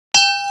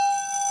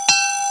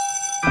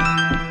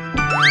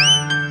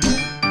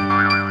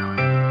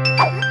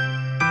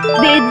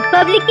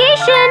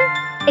Publication.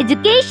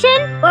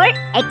 Education for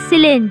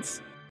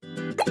excellence.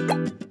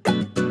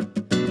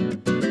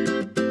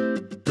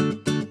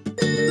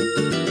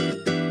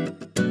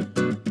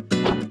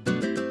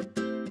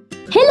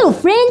 Hello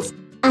friends,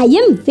 I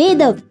am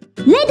VedV.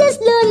 Let us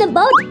learn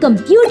about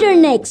computer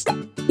next.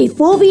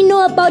 Before we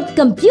know about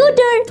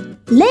computer,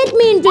 let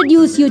me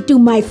introduce you to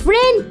my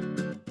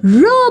friend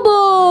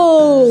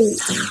Robo.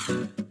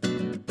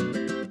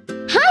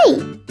 Hi,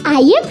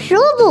 I am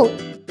Robo.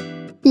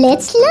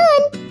 Let's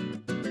learn.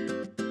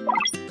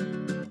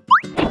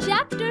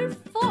 Chapter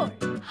 4.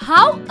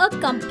 How a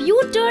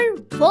computer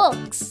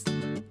works.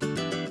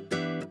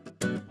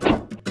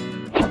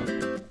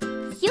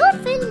 You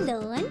will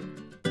learn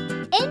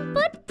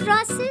input,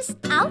 process,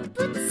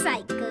 output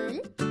cycle,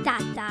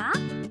 data,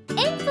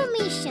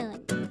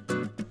 information.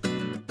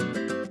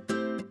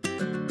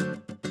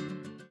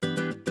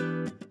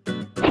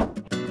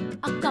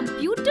 A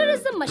computer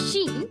is a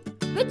machine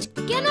which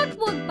cannot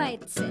work by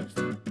itself.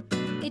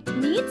 It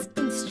needs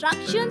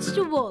instructions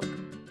to work.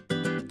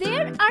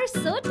 There are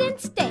certain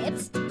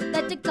steps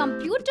that a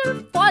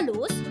computer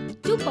follows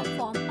to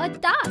perform a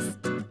task.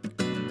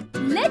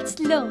 Let's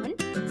learn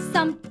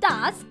some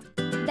tasks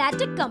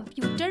that a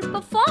computer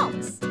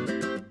performs.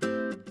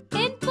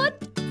 Input,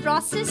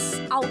 process,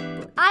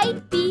 output,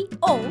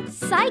 IPO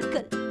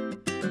cycle.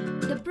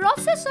 The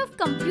process of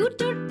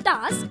computer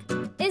task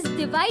is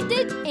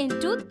divided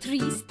into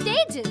 3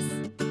 stages.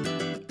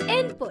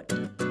 Input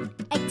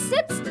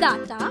accepts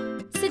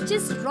data such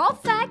as raw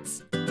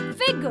facts,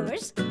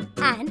 figures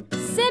and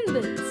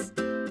symbols.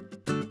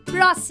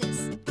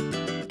 Process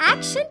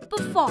action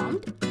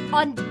performed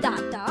on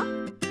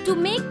data to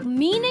make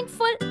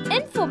meaningful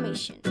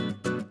information.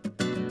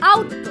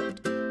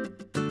 Output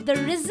the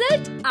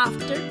result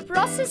after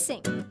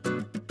processing.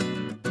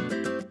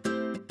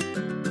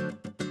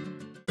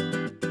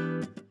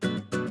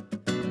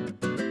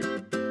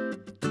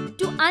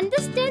 To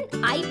understand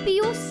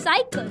IPO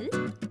cycle,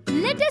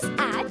 let us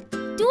add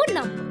 2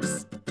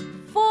 numbers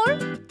 4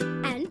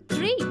 and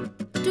 3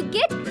 to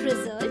get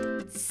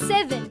result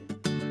 7.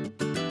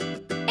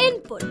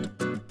 Input.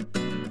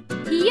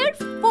 Here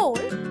 4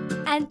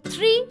 and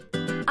 3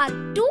 are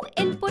 2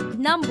 input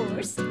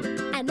numbers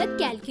and a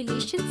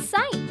calculation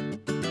sign.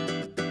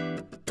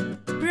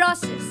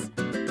 Process.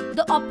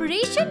 The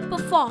operation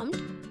performed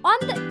on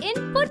the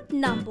input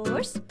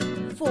numbers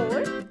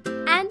 4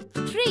 and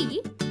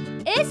 3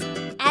 is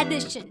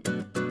addition.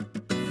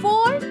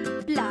 4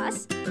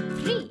 plus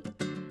 3.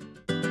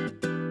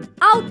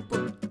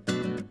 Output.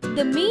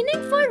 The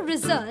meaningful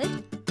result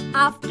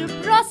after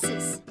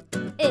process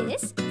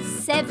is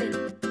 7.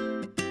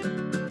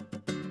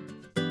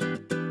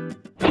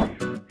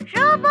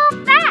 Robo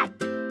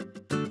fact.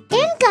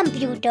 In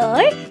computer,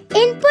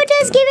 input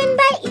is given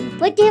by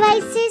input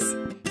devices.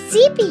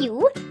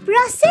 CPU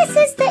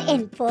processes the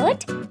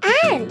input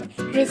and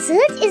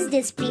result is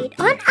displayed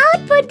on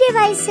output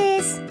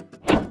devices.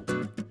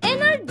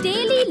 In our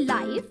daily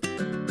life,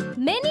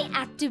 many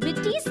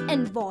activities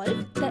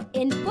involve the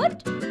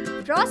input,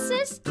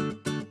 process,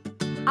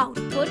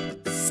 output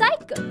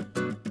cycle.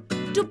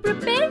 To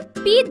prepare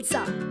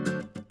pizza,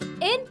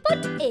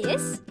 input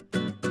is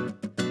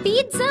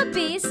pizza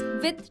base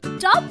with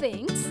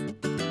toppings.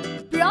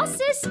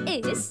 Process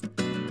is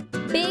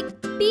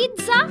bake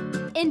pizza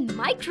in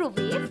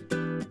microwave.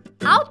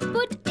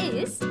 Output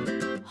is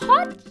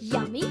hot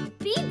yummy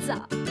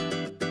pizza.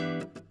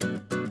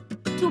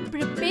 To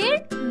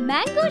prepare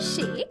mango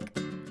shake,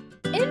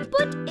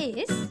 input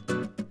is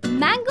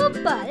mango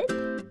pulp,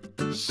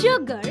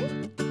 sugar,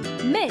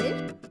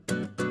 milk.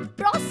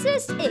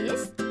 Process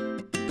is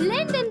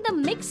blend in the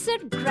mixer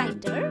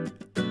grinder.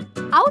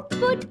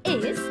 Output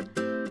is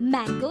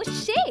mango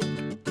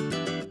shake.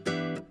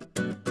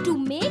 To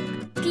make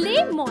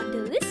clay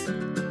models,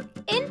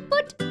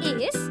 input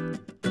is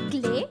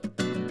clay.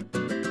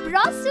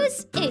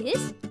 Process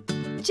is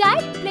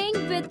child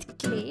playing with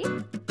clay.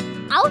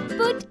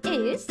 Output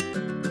is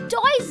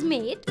toys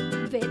made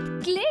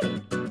with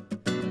clay.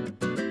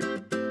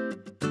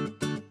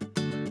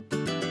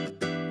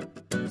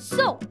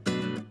 So,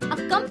 a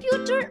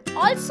computer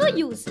also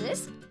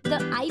uses the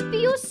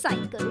IPO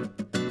cycle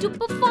to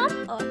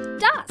perform a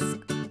task.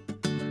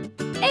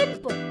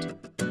 Input,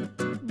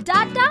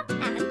 data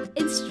and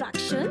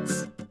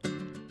instructions.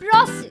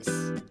 Process,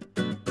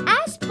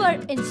 as per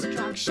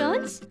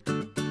instructions.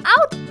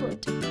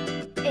 Output,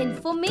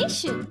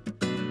 information.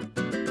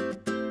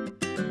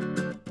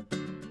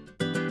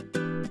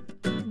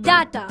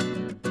 Data.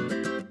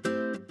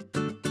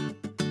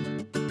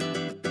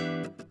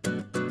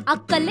 A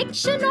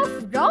collection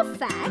of raw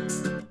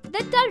facts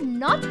that are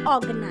not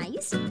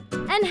organized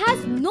and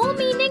has no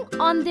meaning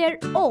on their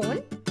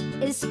own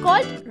is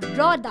called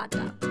raw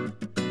data.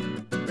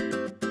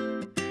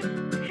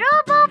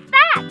 Robo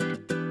fact.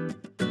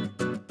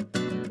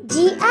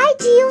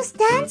 GIGO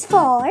stands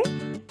for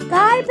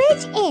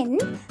garbage in,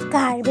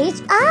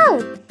 garbage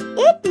out.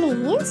 It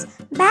means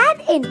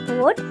bad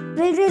input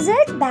will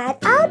result bad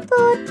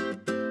output.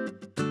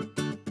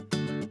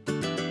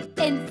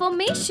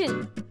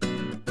 Information.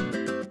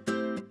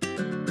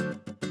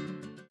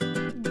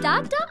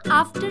 data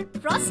after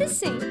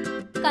processing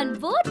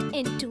convert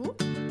into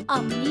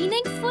a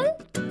meaningful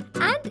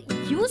and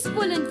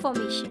useful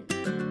information.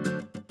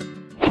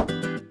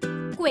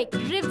 Quick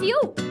review.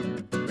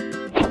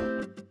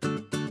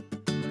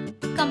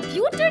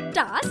 Computer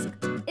task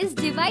is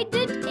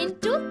divided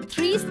into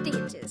 3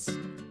 stages: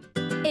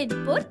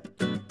 input,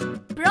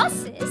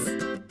 process,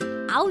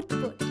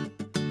 output.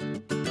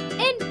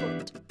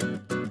 Input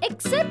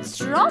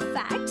accepts raw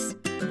facts,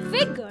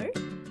 figure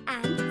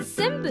and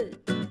symbol.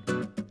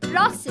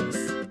 Process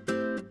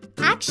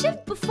action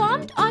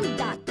performed on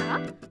data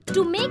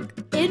to make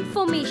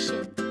information.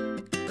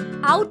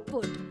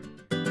 Output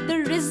the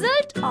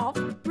result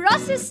of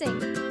processing.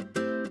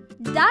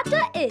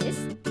 Data is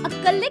a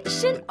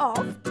collection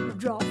of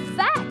raw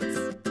facts.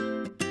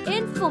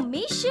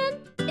 Information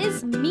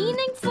is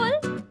meaningful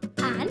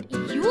and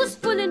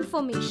useful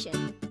information.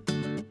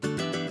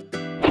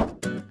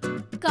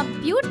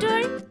 Computer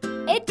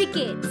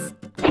etiquettes.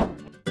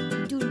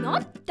 Do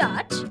not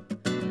touch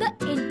the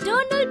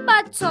internal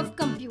parts of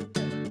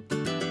computer.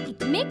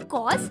 It may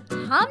cause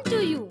harm to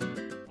you.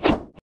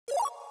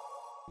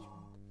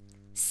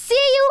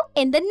 See you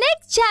in the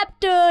next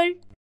chapter.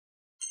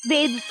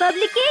 VedV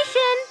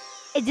Publication,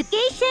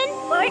 education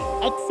for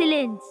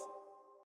excellence.